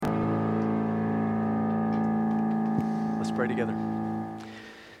Pray together.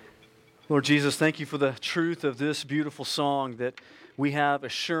 Lord Jesus, thank you for the truth of this beautiful song that we have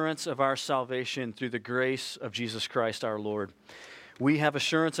assurance of our salvation through the grace of Jesus Christ our Lord. We have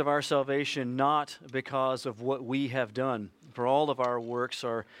assurance of our salvation not because of what we have done, for all of our works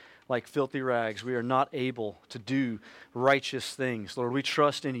are like filthy rags. We are not able to do righteous things. Lord, we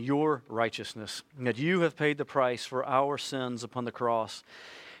trust in your righteousness, and that you have paid the price for our sins upon the cross,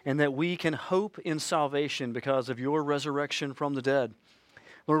 and that we can hope in salvation because of your resurrection from the dead.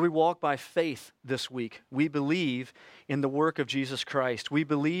 Lord, we walk by faith this week. We believe in the work of Jesus Christ. We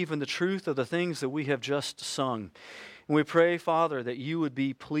believe in the truth of the things that we have just sung. And we pray, Father, that you would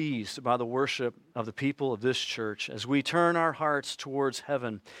be pleased by the worship of the people of this church as we turn our hearts towards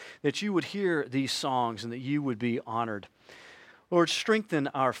heaven, that you would hear these songs and that you would be honored. Lord, strengthen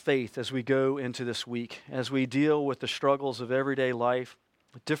our faith as we go into this week, as we deal with the struggles of everyday life,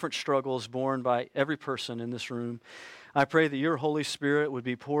 different struggles borne by every person in this room. I pray that your Holy Spirit would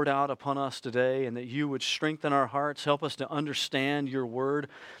be poured out upon us today and that you would strengthen our hearts, help us to understand your word,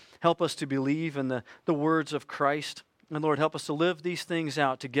 help us to believe in the words of Christ. And Lord, help us to live these things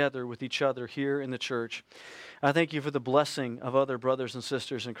out together with each other here in the church. I thank you for the blessing of other brothers and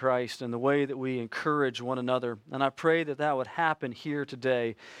sisters in Christ and the way that we encourage one another. And I pray that that would happen here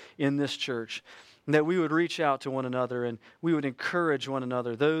today in this church, and that we would reach out to one another and we would encourage one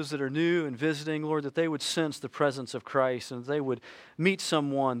another. Those that are new and visiting, Lord, that they would sense the presence of Christ and they would meet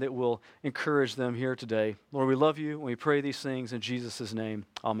someone that will encourage them here today. Lord, we love you and we pray these things in Jesus' name.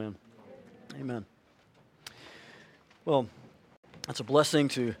 Amen. Amen. Well, it's a blessing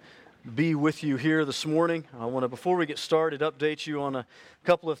to be with you here this morning. I want to, before we get started, update you on a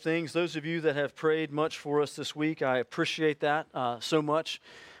couple of things. Those of you that have prayed much for us this week, I appreciate that so much.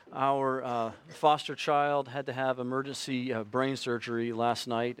 Our foster child had to have emergency brain surgery last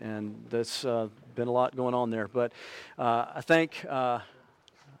night, and that's been a lot going on there. But I thank, I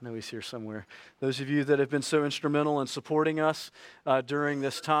know he's here somewhere, those of you that have been so instrumental in supporting us during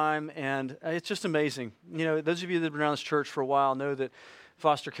this time, and it's just amazing. You know, those of you that have been around this church for a while know that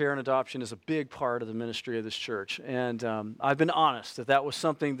foster care and adoption is a big part of the ministry of this church. And I've been honest that that was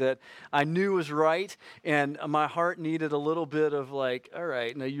something that I knew was right, and my heart needed a little bit of like, all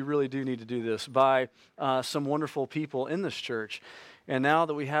right, no, you really do need to do this by some wonderful people in this church. And now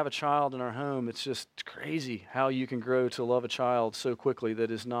that we have a child in our home, it's just crazy how you can grow to love a child so quickly that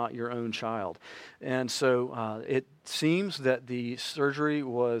is not your own child. And so it seems that the surgery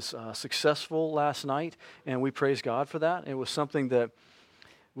was successful last night, and we praise God for that. It was something that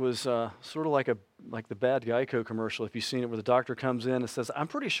was sort of like the bad Geico commercial, if you've seen it, where the doctor comes in and says, I'm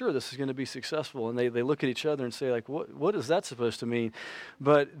pretty sure this is going to be successful. And they look at each other and say, like, what is that supposed to mean?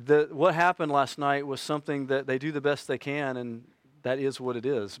 But what happened last night was something that they do the best they can, and that is what it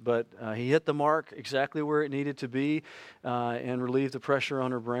is. But he hit the mark exactly where it needed to be and relieved the pressure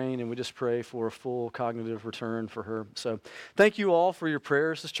on her brain, and we just pray for a full cognitive return for her. So thank you all for your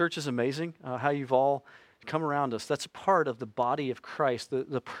prayers. This church is amazing, how you've all come around us. That's a part of the body of Christ,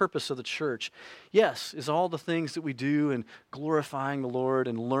 the purpose of the church. Yes, is all the things that we do in glorifying the Lord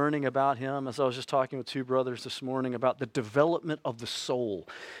and learning about Him. As I was just talking with two brothers this morning about the development of the soul.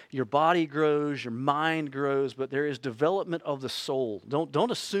 Your body grows, your mind grows, but there is development of the soul.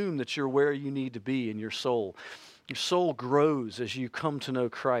 Don't assume that you're where you need to be in your soul. Your soul grows as you come to know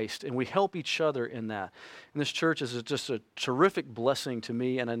Christ, and we help each other in that. And this church is just a terrific blessing to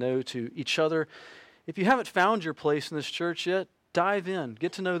me, and I know to each other. If you haven't found your place in this church yet, dive in.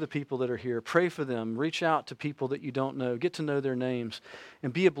 Get to know the people that are here. Pray for them. Reach out to people that you don't know. Get to know their names.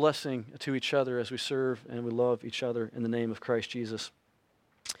 And be a blessing to each other as we serve and we love each other in the name of Christ Jesus.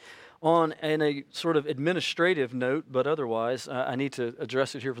 On a sort of administrative note, but otherwise, I need to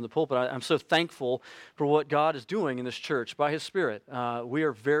address it here from the pulpit. I'm so thankful for what God is doing in this church by His Spirit. We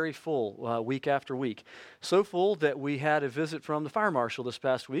are very full week after week. So full that we had a visit from the fire marshal this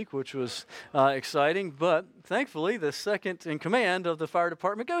past week, which was exciting. But thankfully, the second in command of the fire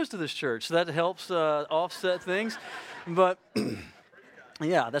department goes to this church. So that helps offset things. But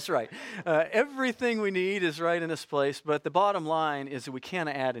yeah, that's right. Everything we need is right in this place, but the bottom line is that we can't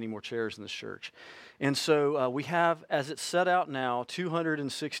add any more chairs in this church. And so we have, as it's set out now,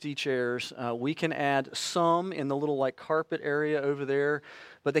 260 chairs. We can add some in the little like carpet area over there,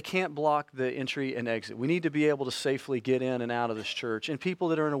 but they can't block the entry and exit. We need to be able to safely get in and out of this church. And people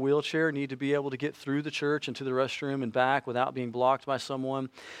that are in a wheelchair need to be able to get through the church and to the restroom and back without being blocked by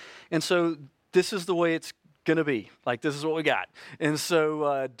someone. And so this is the way it's going to be. Like, this is what we got. And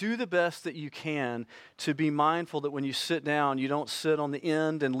so do the best that you can to be mindful that when you sit down, you don't sit on the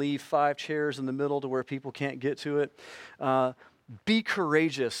end and leave 5 chairs in the middle to where people can't get to it. Be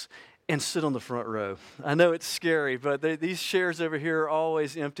courageous and sit on the front row. I know it's scary, but these chairs over here are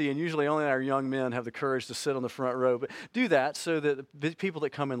always empty, and usually only our young men have the courage to sit on the front row. But do that so that the people that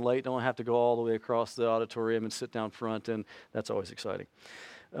come in late don't have to go all the way across the auditorium and sit down front, and that's always exciting.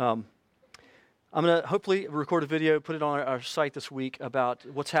 I'm going to hopefully record a video, put it on our site this week about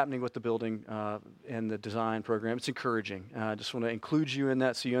what's happening with the building and the design program. It's encouraging. I just want to include you in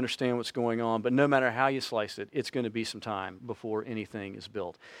that so you understand what's going on. But no matter how you slice it, it's going to be some time before anything is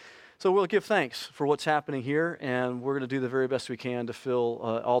built. So we'll give thanks for what's happening here, and we're going to do the very best we can to fill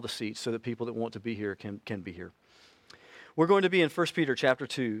all the seats so that people that want to be here can be here. We're going to be in 1 Peter chapter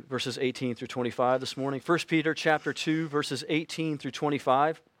 2, verses 18 through 25 this morning. 1 Peter chapter 2, verses 18 through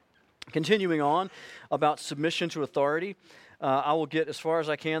 25. Continuing on about submission to authority. I will get as far as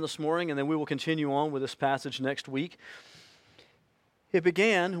I can this morning, and then we will continue on with this passage next week. It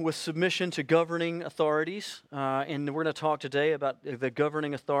began with submission to governing authorities, and we're going to talk today about the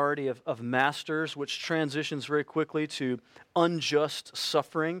governing authority of masters, which transitions very quickly to unjust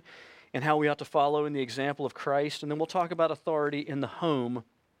suffering and how we ought to follow in the example of Christ. And then we'll talk about authority in the home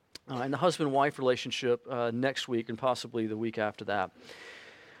and the husband-wife relationship next week and possibly the week after that.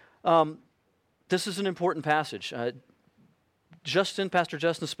 This is an important passage. Pastor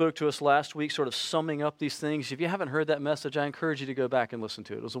Justin spoke to us last week, sort of summing up these things. If you haven't heard that message, I encourage you to go back and listen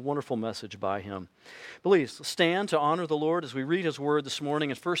to it. It was a wonderful message by him. Please stand to honor the Lord as we read his word this morning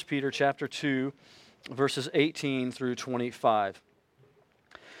in 1 Peter chapter 2, verses 18 through 25.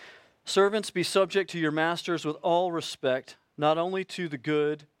 Servants, be subject to your masters with all respect, not only to the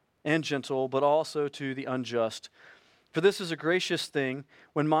good and gentle, but also to the unjust. For this is a gracious thing,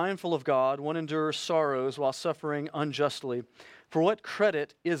 when mindful of God, one endures sorrows while suffering unjustly. For what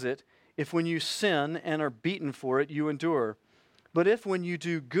credit is it if when you sin and are beaten for it, you endure? But if when you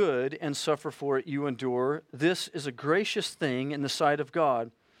do good and suffer for it, you endure, this is a gracious thing in the sight of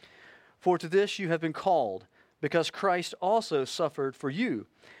God. For to this you have been called, because Christ also suffered for you,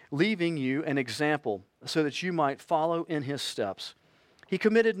 leaving you an example, so that you might follow in his steps. He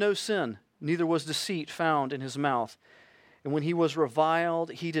committed no sin, neither was deceit found in his mouth. And when he was reviled,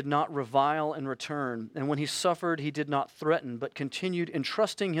 he did not revile in return. And when he suffered, he did not threaten, but continued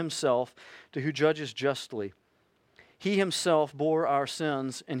entrusting himself to who judges justly. He himself bore our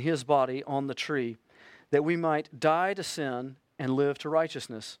sins in his body on the tree, that we might die to sin and live to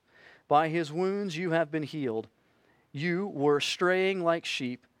righteousness. By his wounds you have been healed. You were straying like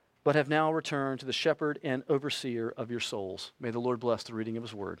sheep, but have now returned to the shepherd and overseer of your souls. May the Lord bless the reading of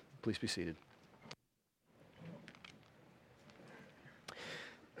his word. Please be seated.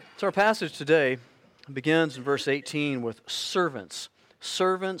 So our passage today begins in verse 18 with servants.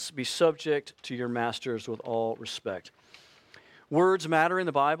 Servants, be subject to your masters with all respect. Words matter in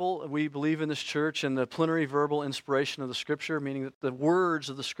the Bible. We believe in this church in the plenary verbal inspiration of the Scripture, meaning that the words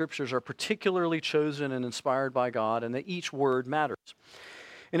of the Scriptures are particularly chosen and inspired by God, and that each word matters.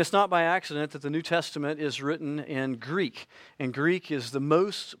 And it's not by accident that the New Testament is written in Greek. And Greek is the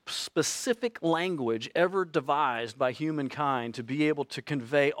most specific language ever devised by humankind to be able to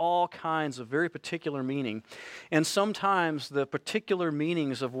convey all kinds of very particular meaning. And sometimes the particular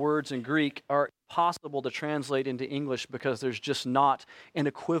meanings of words in Greek are impossible to translate into English because there's just not an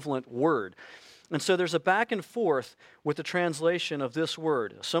equivalent word. And so there's a back and forth with the translation of this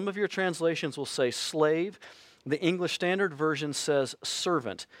word. Some of your translations will say slave. The English Standard Version says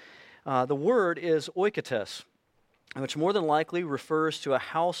servant. The word is oikotes, which more than likely refers to a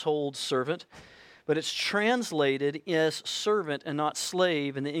household servant, but it's translated as servant and not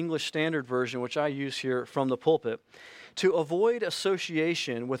slave in the English Standard Version, which I use here from the pulpit, to avoid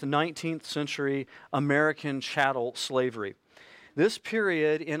association with 19th century American chattel slavery. This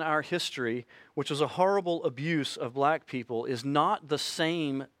period in our history, which was a horrible abuse of black people, is not the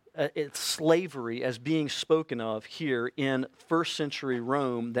same it's slavery as being spoken of here in first century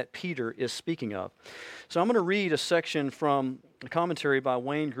Rome that Peter is speaking of. So I'm going to read a section from a commentary by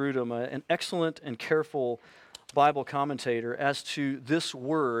Wayne Grudem, an excellent and careful Bible commentator, as to this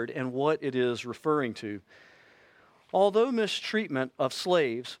word and what it is referring to. Although mistreatment of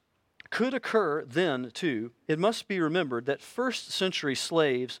slaves could occur then, too, it must be remembered that first-century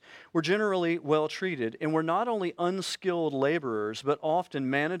slaves were generally well-treated and were not only unskilled laborers, but often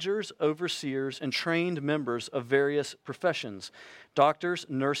managers, overseers, and trained members of various professions: doctors,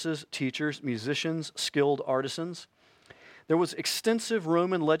 nurses, teachers, musicians, skilled artisans. There was extensive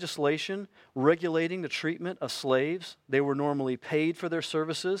Roman legislation regulating the treatment of slaves. They were normally paid for their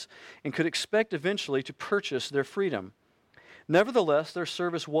services and could expect eventually to purchase their freedom. Nevertheless, their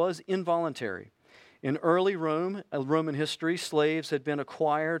service was involuntary. In early Roman history, slaves had been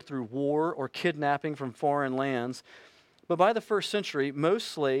acquired through war or kidnapping from foreign lands, But by the first century, most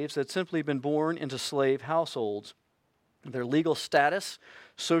slaves had simply been born into slave households. Their legal status,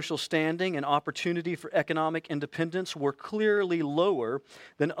 social standing, and opportunity for economic independence were clearly lower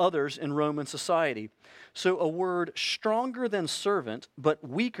than others in Roman society. So a word stronger than servant but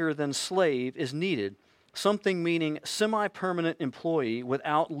weaker than slave is needed, something meaning semi-permanent employee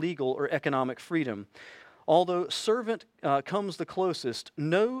without legal or economic freedom. Although servant comes the closest,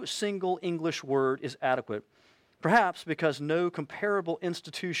 no single English word is adequate, perhaps because no comparable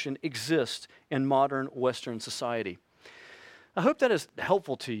institution exists in modern Western society. I hope that is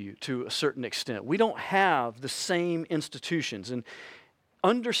helpful to you to a certain extent. We don't have the same institutions, and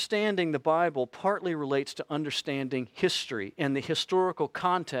understanding the Bible partly relates to understanding history and the historical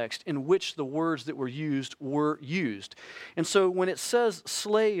context in which the words that were used. And so when it says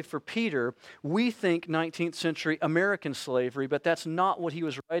slave for Peter, we think 19th century American slavery, but that's not what he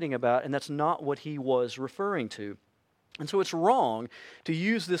was writing about, and that's not what he was referring to. And so it's wrong to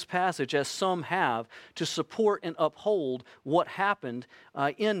use this passage, as some have, to support and uphold what happened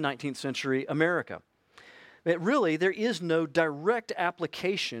in 19th century America. But really, there is no direct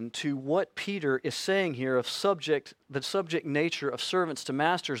application to what Peter is saying here of the subject nature of servants to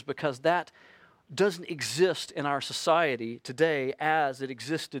masters, because that doesn't exist in our society today as it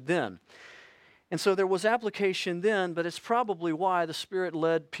existed then. And so there was application then, but it's probably why the Spirit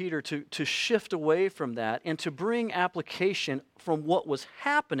led Peter to shift away from that and to bring application from what was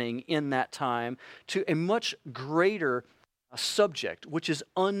happening in that time to a much greater subject, which is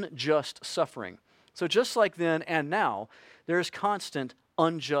unjust suffering. So just like then and now, there is constant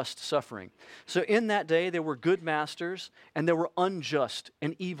unjust suffering. So in that day, there were good masters and there were unjust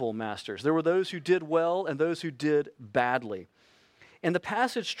and evil masters. There were those who did well and those who did badly. And the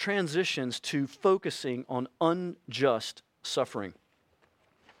passage transitions to focusing on unjust suffering.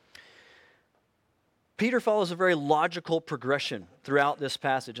 Peter follows a very logical progression throughout this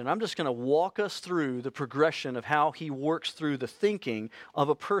passage, and I'm just going to walk us through the progression of how he works through the thinking of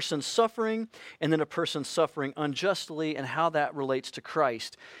a person suffering and then a person suffering unjustly and how that relates to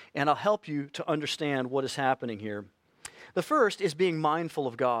Christ. And I'll help you to understand what is happening here. The first is being mindful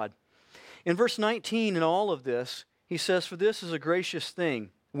of God. In verse 19 in all of this, he says, "For this is a gracious thing,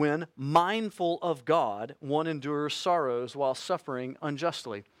 when, mindful of God, one endures sorrows while suffering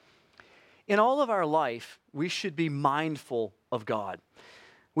unjustly." In all of our life, we should be mindful of God.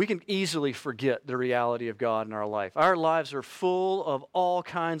 We can easily forget the reality of God in our life. Our lives are full of all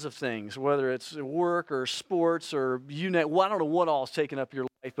kinds of things, whether it's work or sports or I don't know what all is taking up your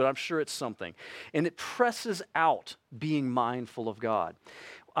life, but I'm sure it's something. And it presses out being mindful of God.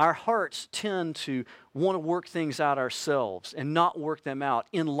 Our hearts tend to want to work things out ourselves and not work them out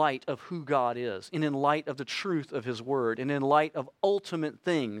in light of who God is, and in light of the truth of His Word, and in light of ultimate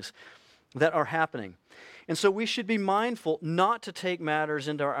things that are happening. And so we should be mindful not to take matters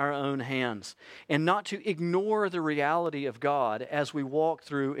into our own hands and not to ignore the reality of God as we walk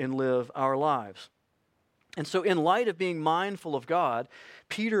through and live our lives. And so in light of being mindful of God,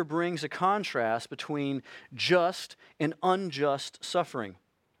 Peter brings a contrast between just and unjust suffering.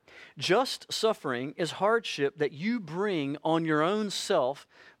 Just suffering is hardship that you bring on your own self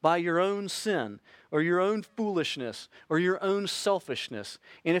by your own sin or your own foolishness or your own selfishness.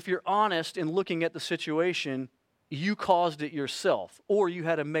 And if you're honest in looking at the situation, you caused it yourself or you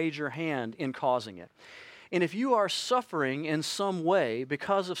had a major hand in causing it. And if you are suffering in some way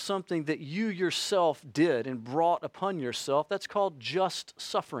because of something that you yourself did and brought upon yourself, that's called just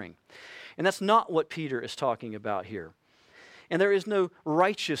suffering. And that's not what Peter is talking about here. And there is no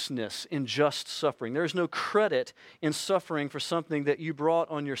righteousness in just suffering. There is no credit in suffering for something that you brought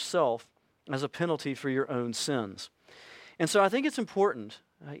on yourself as a penalty for your own sins. And so I think it's important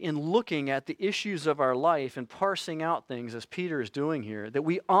in looking at the issues of our life and parsing out things as Peter is doing here, that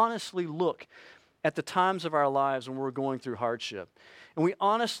we honestly look at the times of our lives when we're going through hardship. And we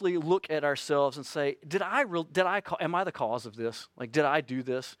honestly look at ourselves and say, am I the cause of this? Like, did I do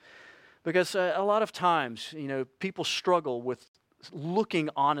this? Because a lot of times, people struggle with looking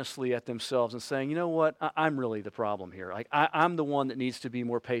honestly at themselves and saying, you know what, I'm really the problem here. Like, I'm the one that needs to be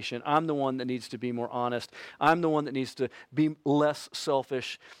more patient. I'm the one that needs to be more honest. I'm the one that needs to be less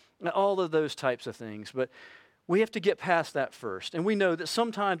selfish. All of those types of things. But we have to get past that first. And we know that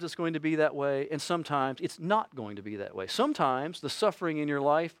sometimes it's going to be that way and sometimes it's not going to be that way. Sometimes the suffering in your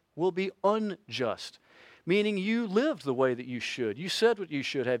life will be unjust. Meaning you lived the way that you should. You said what you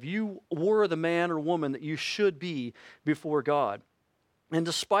should have. You were the man or woman that you should be before God. And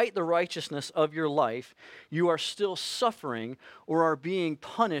despite the righteousness of your life, you are still suffering or are being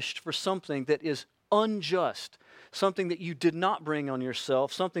punished for something that is unjust, something that you did not bring on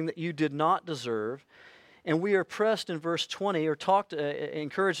yourself, something that you did not deserve. And we are pressed in verse 20, or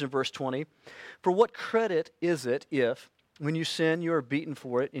encouraged in verse 20, for what credit is it if, when you sin, you are beaten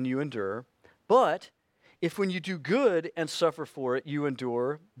for it and you endure? But if when you do good and suffer for it, you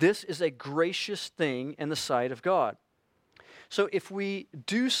endure, this is a gracious thing in the sight of God. So if we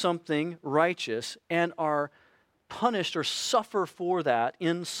do something righteous and are punished or suffer for that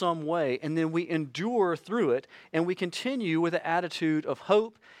in some way, and then we endure through it, and we continue with an attitude of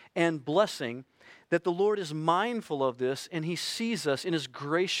hope and blessing, that the Lord is mindful of this and He sees us and is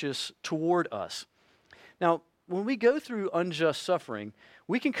gracious toward us. Now, when we go through unjust suffering,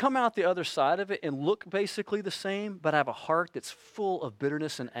 we can come out the other side of it and look basically the same, but have a heart that's full of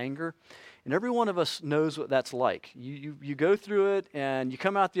bitterness and anger. And every one of us knows what that's like. You go through it and you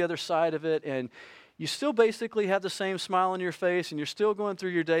come out the other side of it, and you still basically have the same smile on your face, and you're still going through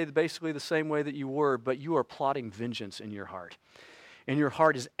your day basically the same way that you were, but you are plotting vengeance in your heart. And your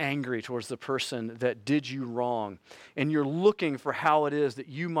heart is angry towards the person that did you wrong. And you're looking for how it is that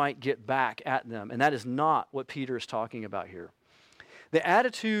you might get back at them. And that is not what Peter is talking about here. The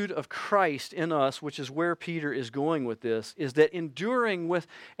attitude of Christ in us, which is where Peter is going with this, is that enduring with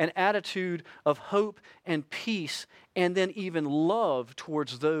an attitude of hope and peace, and then even love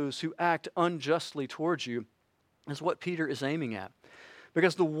towards those who act unjustly towards you, is what Peter is aiming at.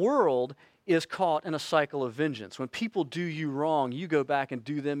 Because the world is caught in a cycle of vengeance. When people do you wrong, you go back and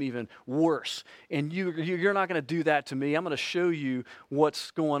do them even worse. And you're not going to do that to me. I'm going to show you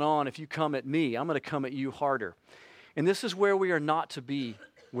what's going on. If you come at me, I'm going to come at you harder. And this is where we are not to be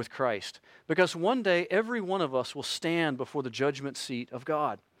with Christ. Because one day, every one of us will stand before the judgment seat of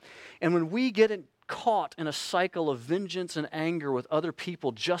God. And when we get caught in a cycle of vengeance and anger with other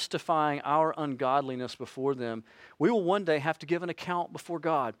people, justifying our ungodliness before them, we will one day have to give an account before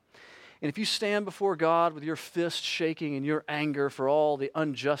God. And if you stand before God with your fist shaking in your anger for all the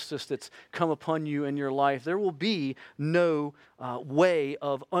injustice that's come upon you in your life, there will be no way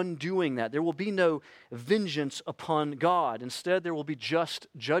of undoing that. There will be no vengeance upon God. Instead, there will be just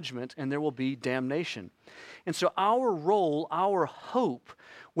judgment and there will be damnation. And so our role, our hope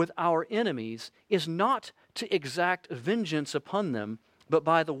with our enemies is not to exact vengeance upon them, but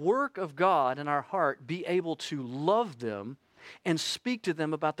by the work of God in our heart, be able to love them and speak to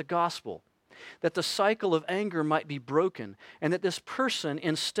them about the gospel, that the cycle of anger might be broken, and that this person,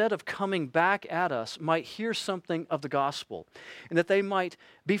 instead of coming back at us, might hear something of the gospel, and that they might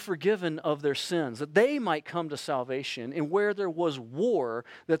be forgiven of their sins, that they might come to salvation, and where there was war,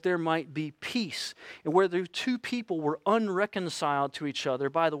 that there might be peace, and where the two people were unreconciled to each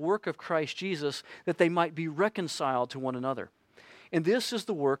other by the work of Christ Jesus, that they might be reconciled to one another. And this is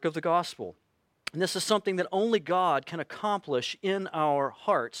the work of the gospel. And this is something that only God can accomplish in our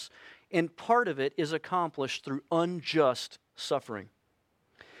hearts, and part of it is accomplished through unjust suffering.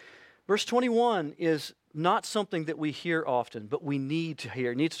 Verse 21 is not something that we hear often, but we need to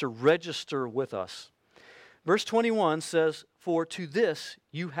hear. It needs to register with us. Verse 21 says, "For to this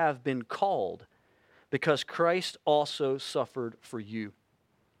you have been called, because Christ also suffered for you."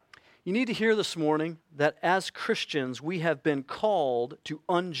 You need to hear this morning that as Christians, we have been called to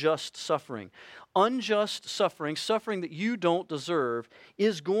unjust suffering. Unjust suffering, suffering that you don't deserve,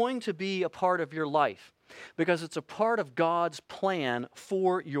 is going to be a part of your life because it's a part of God's plan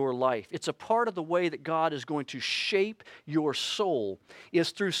for your life. It's a part of the way that God is going to shape your soul, is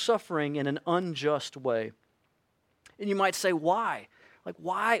through suffering in an unjust way. And you might say, why? Like,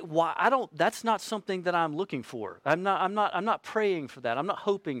 why? That's not something that I'm looking for. I'm not praying for that. I'm not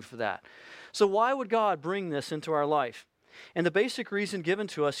hoping for that. So why would God bring this into our life? And the basic reason given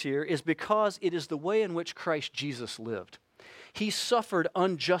to us here is because it is the way in which Christ Jesus lived. He suffered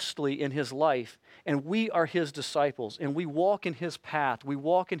unjustly in His life, and we are His disciples, and we walk in His path, we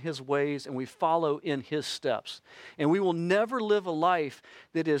walk in His ways, and we follow in His steps. And we will never live a life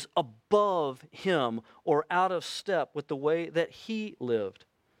that is above Him or out of step with the way that He lived.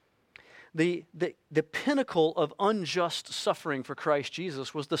 The pinnacle of unjust suffering for Christ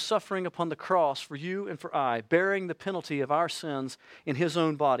Jesus was the suffering upon the cross for you and for I, bearing the penalty of our sins in His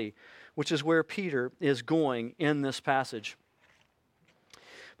own body, which is where Peter is going in this passage.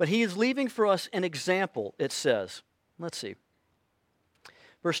 But he is leaving for us an example, it says. Let's see.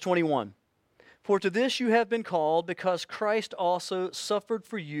 Verse 21. "For to this you have been called, because Christ also suffered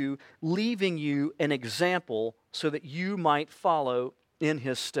for you, leaving you an example so that you might follow in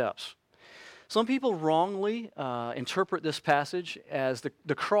His steps." Some people wrongly interpret this passage as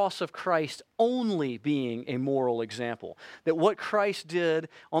the cross of Christ only being a moral example. That what Christ did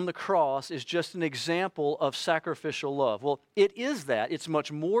on the cross is just an example of sacrificial love. Well, it is that. It's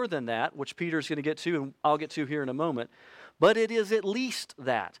much more than that, which Peter's going to get to, and I'll get to here in a moment. But it is at least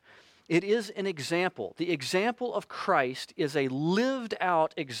that. It is an example. The example of Christ is a lived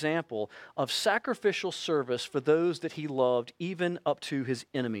out example of sacrificial service for those that he loved, even up to his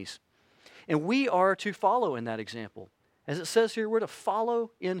enemies. And we are to follow in that example. As it says here, we're to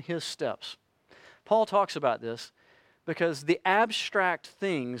follow in his steps. Paul talks about this because the abstract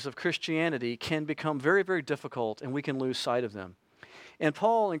things of Christianity can become very, very difficult and we can lose sight of them. And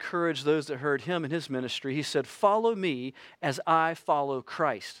Paul encouraged those that heard him in his ministry. He said, "Follow me as I follow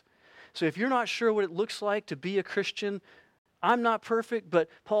Christ." So if you're not sure what it looks like to be a Christian, I'm not perfect, but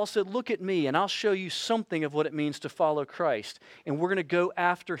Paul said, look at me and I'll show you something of what it means to follow Christ. And we're going to go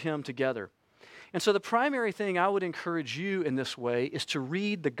after him together. And so the primary thing I would encourage you in this way is to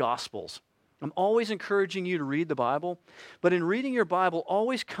read the Gospels. I'm always encouraging you to read the Bible, but in reading your Bible,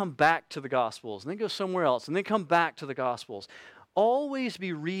 always come back to the Gospels and then go somewhere else and then come back to the Gospels. Always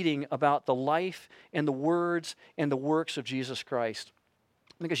be reading about the life and the words and the works of Jesus Christ.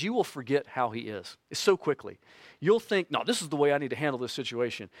 Because you will forget how he is so quickly. You'll think, no, this is the way I need to handle this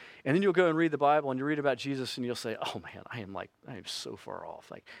situation. And then you'll go and read the Bible and you read about Jesus and you'll say, oh man, I am so far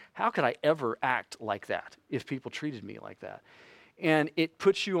off. Like, how could I ever act like that if people treated me like that? And it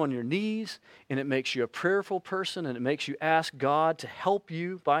puts you on your knees and it makes you a prayerful person and it makes you ask God to help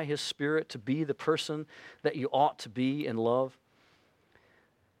you by his Spirit to be the person that you ought to be in love.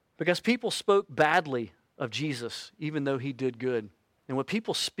 Because people spoke badly of Jesus even though he did good. And when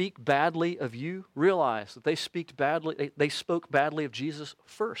people speak badly of you, realize that they spoke badly of Jesus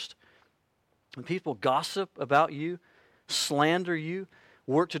first. When people gossip about you, slander you,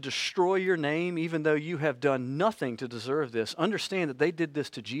 work to destroy your name, even though you have done nothing to deserve this, understand that they did this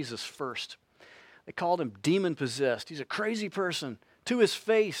to Jesus first. They called him demon-possessed. He's a crazy person, to his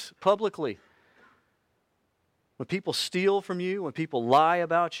face, publicly. When people steal from you, when people lie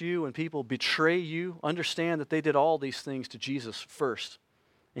about you, when people betray you, understand that they did all these things to Jesus first.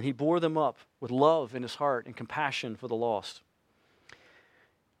 And he bore them up with love in his heart and compassion for the lost.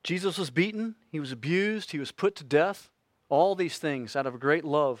 Jesus was beaten, he was abused, he was put to death. All these things out of a great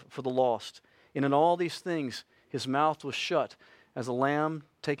love for the lost. And in all these things, his mouth was shut as a lamb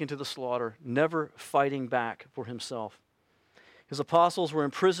taken to the slaughter, never fighting back for himself. His apostles were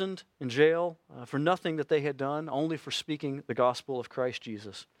imprisoned in jail for nothing that they had done, only for speaking the gospel of Christ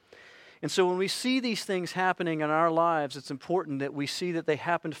Jesus. And so when we see these things happening in our lives, it's important that we see that they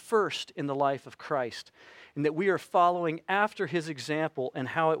happened first in the life of Christ, and that we are following after his example and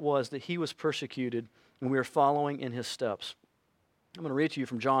how it was that he was persecuted, and we are following in his steps. I'm going to read to you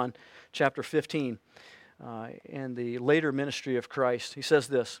from John chapter 15 and the later ministry of Christ. He says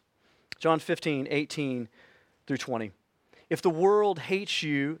this, John 15, 18 through 20. If the world hates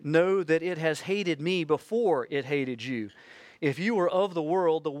you, know that it has hated me before it hated you. If you were of the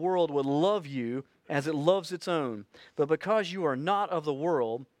world would love you as it loves its own. But because you are not of the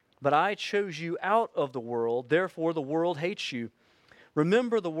world, but I chose you out of the world, therefore the world hates you.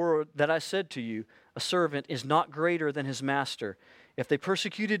 Remember the word that I said to you, a servant is not greater than his master. If they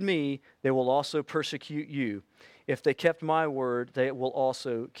persecuted me, they will also persecute you. If they kept my word, they will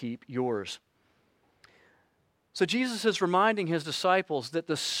also keep yours. So Jesus is reminding his disciples that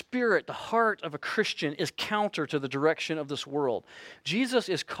the spirit, the heart of a Christian is counter to the direction of this world. Jesus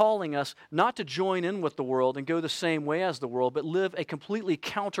is calling us not to join in with the world and go the same way as the world, but live a completely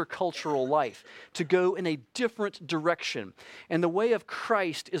countercultural life, to go in a different direction. And the way of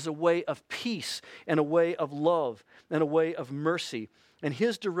Christ is a way of peace and a way of love and a way of mercy. And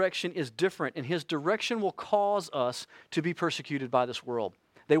his direction is different, and his direction will cause us to be persecuted by this world.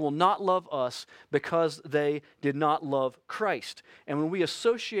 They will not love us because they did not love Christ. And when we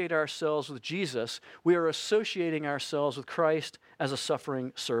associate ourselves with Jesus, we are associating ourselves with Christ as a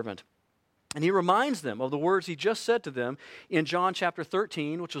suffering servant. And he reminds them of the words he just said to them in John chapter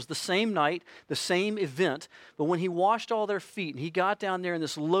 13, which was the same night, the same event, but when he washed all their feet, and he got down there in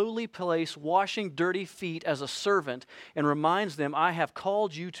this lowly place, washing dirty feet as a servant, and reminds them, I have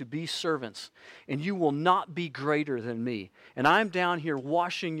called you to be servants, and you will not be greater than me. And I'm down here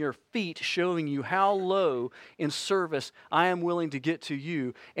washing your feet, showing you how low in service I am willing to get to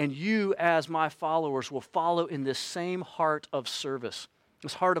you, and you as my followers will follow in this same heart of service.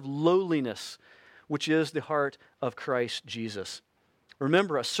 This heart of lowliness, which is the heart of Christ Jesus.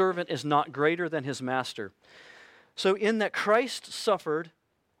 Remember, a servant is not greater than his master. So in that Christ suffered,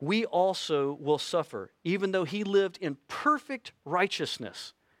 we also will suffer. Even though he lived in perfect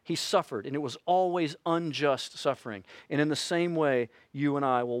righteousness, he suffered, and it was always unjust suffering. And in the same way, you and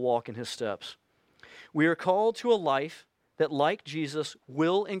I will walk in his steps. We are called to a life that, like Jesus,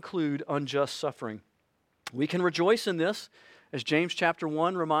 will include unjust suffering. We can rejoice in this, as James chapter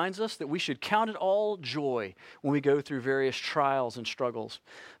 1 reminds us, that we should count it all joy when we go through various trials and struggles.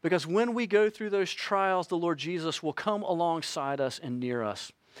 Because when we go through those trials, the Lord Jesus will come alongside us and near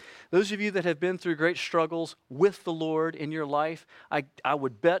us. Those of you that have been through great struggles with the Lord in your life, I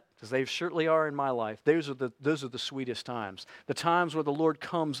would bet, because they certainly are in my life, those are the sweetest times. The times where the Lord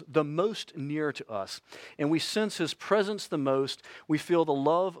comes the most near to us. And we sense His presence the most. We feel the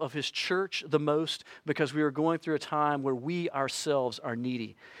love of His church the most, because we are going through a time where we ourselves are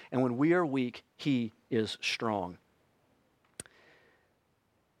needy. And when we are weak, He is strong.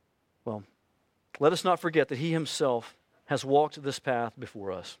 Well, let us not forget that He Himself has walked this path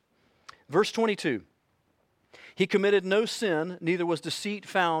before us. Verse 22, He committed no sin, neither was deceit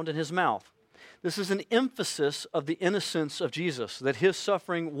found in His mouth. This is an emphasis of the innocence of Jesus, that His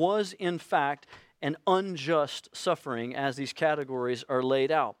suffering was in fact an unjust suffering, as these categories are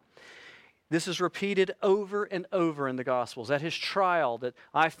laid out. This is repeated over and over in the Gospels. At His trial, that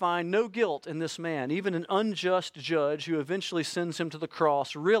I find no guilt in this man. Even an unjust judge who eventually sends Him to the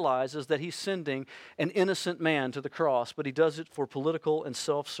cross realizes that he's sending an innocent man to the cross, but he does it for political and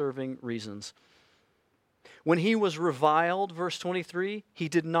self-serving reasons. When He was reviled, verse 23, He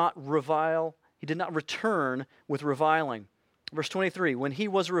did not revile, He did not return with reviling. Verse 23, when He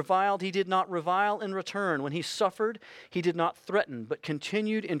was reviled, He did not revile in return. When He suffered, He did not threaten, but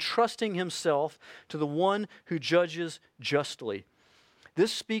continued entrusting Himself to the one who judges justly.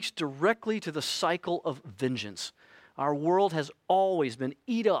 This speaks directly to the cycle of vengeance. Our world has always been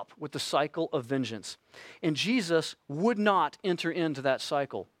eat up with the cycle of vengeance. And Jesus would not enter into that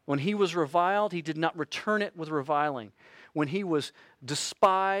cycle. When He was reviled, He did not return it with reviling. When He was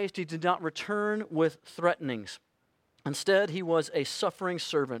despised, He did not return with threatenings. Instead, He was a suffering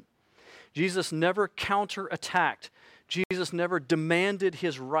servant. Jesus never counterattacked. Jesus never demanded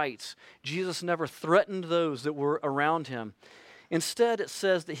His rights. Jesus never threatened those that were around Him. Instead, it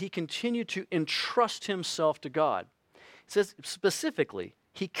says that He continued to entrust Himself to God. It says specifically,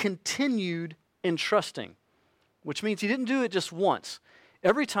 He continued entrusting, which means He didn't do it just once.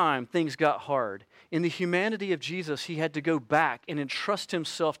 Every time things got hard, in the humanity of Jesus, He had to go back and entrust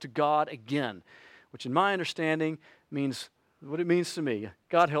Himself to God again, which in my understanding means what it means to me.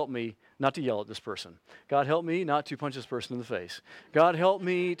 God help me not to yell at this person. God help me not to punch this person in the face. God help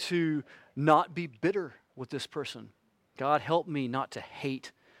me to not be bitter with this person. God help me not to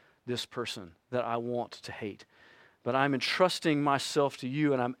hate this person that I want to hate. But I'm entrusting myself to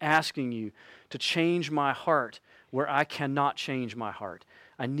You, and I'm asking You to change my heart where I cannot change my heart.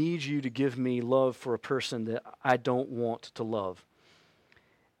 I need You to give me love for a person that I don't want to love.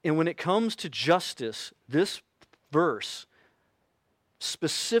 And when it comes to justice, this verse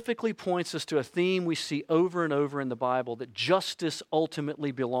specifically points us to a theme we see over and over in the Bible, that justice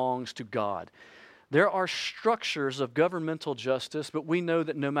ultimately belongs to God. There are structures of governmental justice, but we know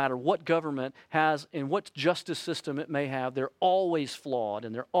that no matter what government has and what justice system it may have, they're always flawed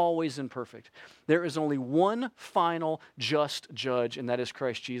and they're always imperfect. There is only one final just judge, and that is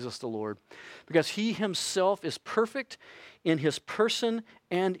Christ Jesus the Lord. Because He Himself is perfect in His person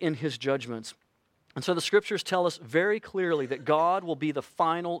and in His judgments. And so the Scriptures tell us very clearly that God will be the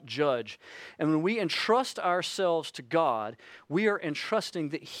final judge. And when we entrust ourselves to God, we are entrusting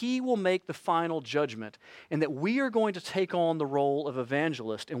that He will make the final judgment, and that we are going to take on the role of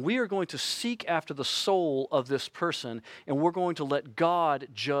evangelist, and we are going to seek after the soul of this person, and we're going to let God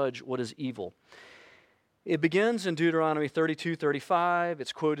judge what is evil. It begins in Deuteronomy 32:35.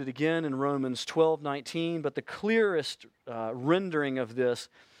 It's quoted again in Romans 12:19, but the clearest rendering of this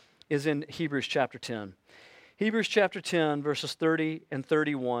is in Hebrews chapter 10. Hebrews chapter 10, verses 30 and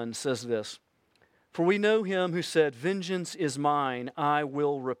 31 says this, "For we know Him who said, 'Vengeance is mine, I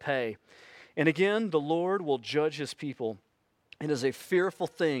will repay.' And again, the Lord will judge His people. It is a fearful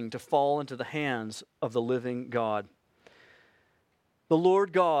thing to fall into the hands of the living God." The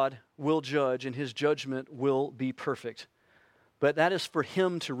Lord God will judge, and His judgment will be perfect. But that is for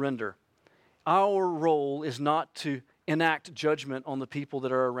Him to render. Our role is not to enact judgment on the people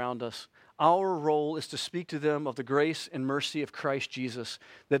that are around us. Our role is to speak to them of the grace and mercy of Christ Jesus,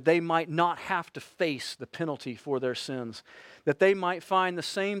 that they might not have to face the penalty for their sins, that they might find the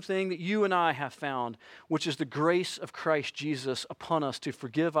same thing that you and I have found, which is the grace of Christ Jesus upon us to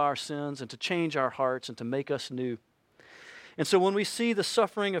forgive our sins and to change our hearts and to make us new. And so when we see the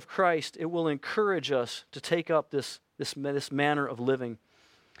suffering of Christ, it will encourage us to take up this manner of living.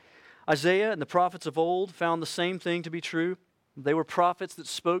 Isaiah and the prophets of old found the same thing to be true. They were prophets that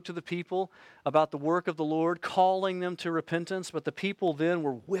spoke to the people about the work of the Lord, calling them to repentance, but the people then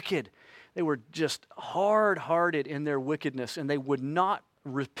were wicked. They were just hard-hearted in their wickedness, and they would not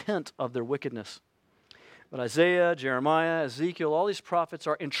repent of their wickedness. But Isaiah, Jeremiah, Ezekiel, all these prophets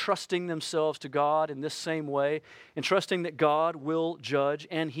are entrusting themselves to God in this same way, entrusting that God will judge,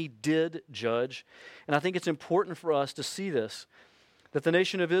 and He did judge. And I think it's important for us to see this, that the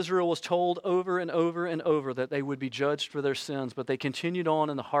nation of Israel was told over and over and over that they would be judged for their sins, but they continued on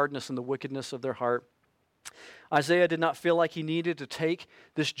in the hardness and the wickedness of their heart. Isaiah did not feel like he needed to take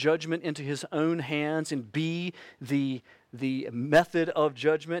this judgment into his own hands and be the method of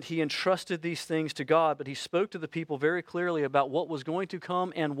judgment. He entrusted these things to God, but he spoke to the people very clearly about what was going to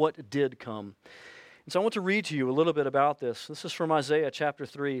come and what did come. And so I want to read to you a little bit about this. This is from Isaiah chapter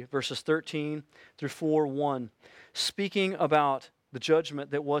 3, verses 13 through 4:1, speaking about the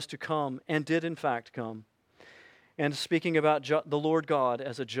judgment that was to come and did in fact come, and speaking about the Lord God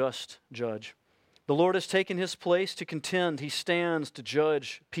as a just judge. The Lord has taken His place to contend. He stands to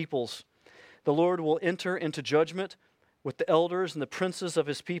judge peoples. The Lord will enter into judgment with the elders and the princes of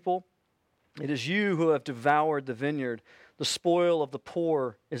His people. It is you who have devoured the vineyard. The spoil of the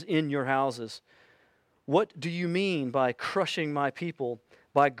poor is in your houses. What do you mean by crushing my people,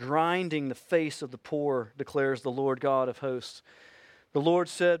 by grinding the face of the poor, declares the Lord God of hosts? The Lord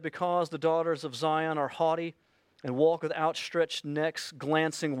said, because the daughters of Zion are haughty, and walk with outstretched necks,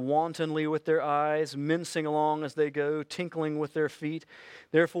 glancing wantonly with their eyes, mincing along as they go, tinkling with their feet.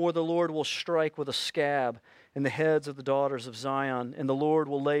 Therefore the Lord will strike with a scab in the heads of the daughters of Zion, and the Lord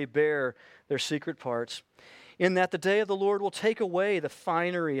will lay bare their secret parts. In that the day of the Lord will take away the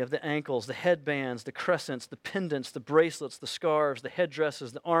finery of the ankles, the headbands, the crescents, the pendants, the bracelets, the scarves, the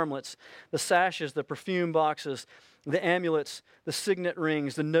headdresses, the armlets, the sashes, the perfume boxes, the amulets, the signet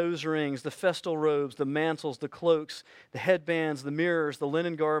rings, the nose rings, the festal robes, the mantles, the cloaks, the headbands, the mirrors, the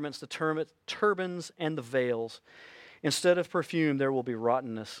linen garments, the turbans, and the veils. Instead of perfume, there will be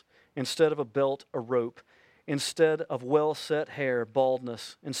rottenness. Instead of a belt, a rope. Instead of well-set hair,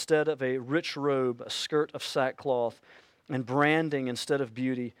 baldness. Instead of a rich robe, a skirt of sackcloth. And branding instead of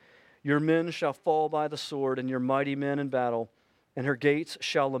beauty. Your men shall fall by the sword, and your mighty men in battle. And her gates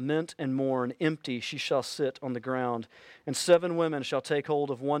shall lament and mourn. Empty she shall sit on the ground. And 7 women shall take hold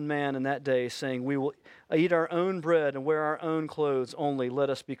of one man in that day, saying, we will eat our own bread and wear our own clothes. Only let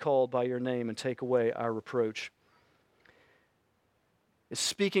us be called by your name and take away our reproach. It's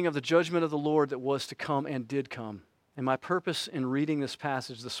speaking of the judgment of the Lord that was to come and did come. And my purpose in reading this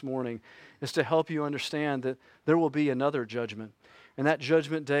passage this morning is to help you understand that there will be another judgment. And that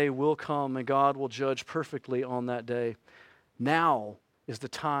judgment day will come, and God will judge perfectly on that day. Now is the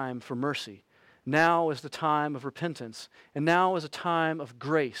time for mercy. Now is the time of repentance. And now is a time of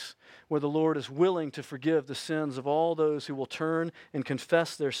grace where the Lord is willing to forgive the sins of all those who will turn and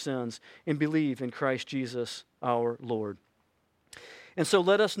confess their sins and believe in Christ Jesus our Lord. And so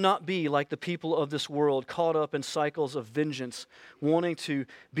let us not be like the people of this world, caught up in cycles of vengeance, wanting to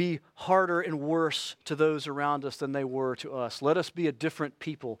be harder and worse to those around us than they were to us. Let us be a different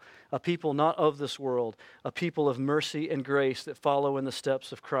people, a people not of this world, a people of mercy and grace that follow in the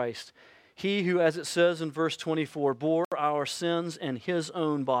steps of Christ. He who, as it says in verse 24, bore our sins in His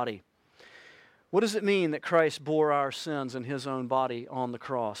own body. What does it mean that Christ bore our sins in His own body on the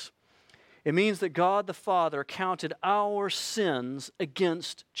cross? It means that God the Father counted our sins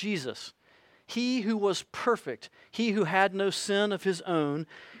against Jesus. He who was perfect, He who had no sin of His own,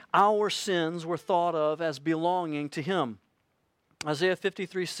 our sins were thought of as belonging to Him. Isaiah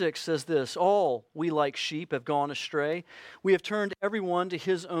 53:6 says this, all we like sheep have gone astray. We have turned everyone to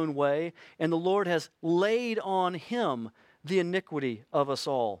his own way, and the Lord has laid on Him the iniquity of us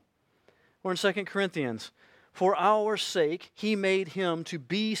all. Or in 2 Corinthians, for our sake He made Him to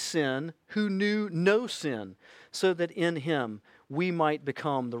be sin who knew no sin, so that in Him we might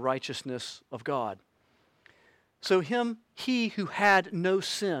become the righteousness of God. So He who had no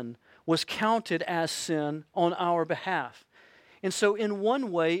sin was counted as sin on our behalf. And so in one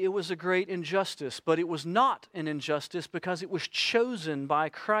way it was a great injustice, but it was not an injustice because it was chosen by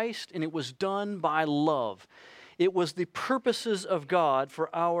Christ and it was done by love. It was the purposes of God for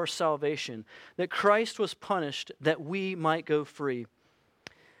our salvation, that Christ was punished that we might go free.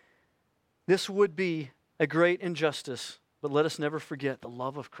 This would be a great injustice, but let us never forget the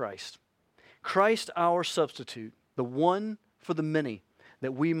love of Christ. Christ, our substitute, the one for the many,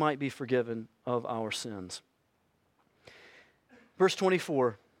 that we might be forgiven of our sins. Verse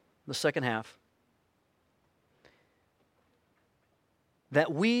 24, the second half.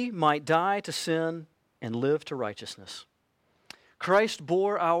 That we might die to sin and live to righteousness. Christ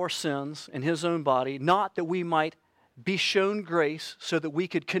bore our sins in His own body, not that we might be shown grace so that we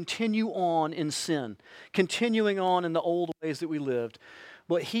could continue on in sin, continuing on in the old ways that we lived,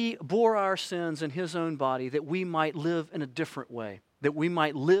 but He bore our sins in His own body that we might live in a different way, that we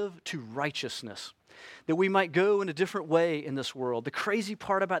might live to righteousness. that we might go in a different way in this world. The crazy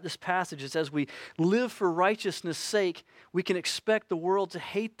part about this passage is as we live for righteousness' sake, we can expect the world to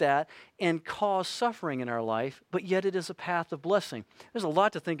hate that and cause suffering in our life, but yet it is a path of blessing. There's a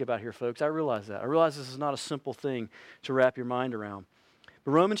lot to think about here, folks. I realize that. I realize this is not a simple thing to wrap your mind around.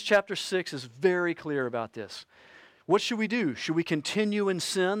 But Romans chapter 6 is very clear about this. What should we do? Should we continue in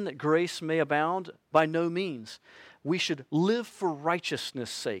sin that grace may abound? By no means. We should live for righteousness'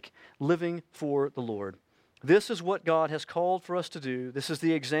 sake, living for the Lord. This is what God has called for us to do. This is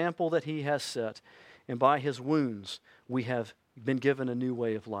the example that He has set. And by His wounds, we have been given a new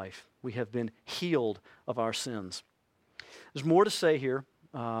way of life. We have been healed of our sins. There's more to say here.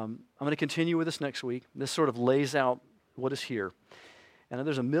 I'm going to continue with this next week. This sort of lays out what is here. And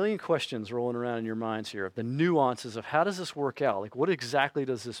there's a million questions rolling around in your minds here, the nuances of how does this work out? Like, what exactly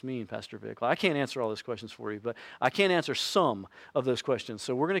does this mean, Pastor Vic? Well, I can't answer all those questions for you, but I can answer some of those questions.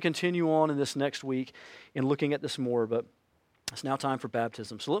 So we're going to continue on in this next week in looking at this more, but it's now time for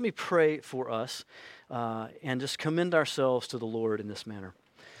baptism. So let me pray for us and just commend ourselves to the Lord in this manner.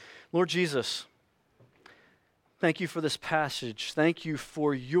 Lord Jesus, thank you for this passage. Thank you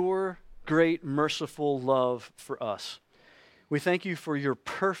for your great merciful love for us. We thank you for your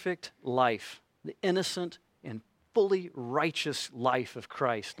perfect life, the innocent and fully righteous life of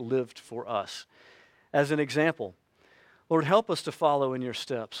Christ lived for us. As an example, Lord, help us to follow in your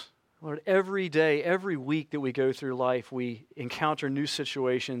steps. Lord, every day, every week that we go through life, we encounter new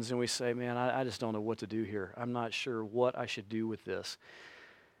situations and we say, man, I just don't know what to do here. I'm not sure what I should do with this.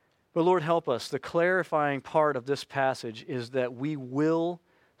 But Lord, help us. The clarifying part of this passage is that we will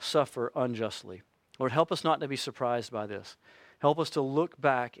suffer unjustly. Lord, help us not to be surprised by this. Help us to look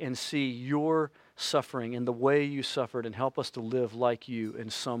back and see your suffering and the way you suffered and help us to live like you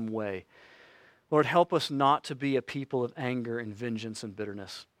in some way. Lord, help us not to be a people of anger and vengeance and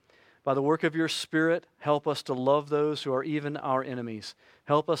bitterness. By the work of your Spirit, help us to love those who are even our enemies.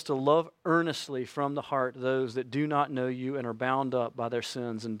 Help us to love earnestly from the heart those that do not know you and are bound up by their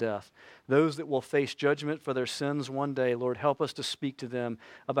sins and death. Those that will face judgment for their sins one day, Lord, help us to speak to them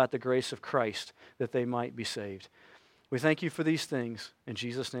about the grace of Christ that they might be saved. We thank you for these things. In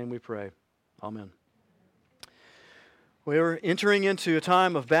Jesus' name we pray. Amen. We're entering into a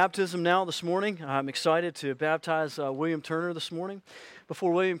time of baptism now this morning. I'm excited to baptize William Turner this morning.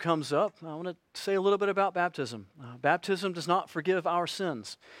 Before William comes up, I want to say a little bit about baptism. Baptism does not forgive our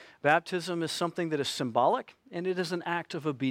sins. Baptism is something that is symbolic, and it is an act of obedience.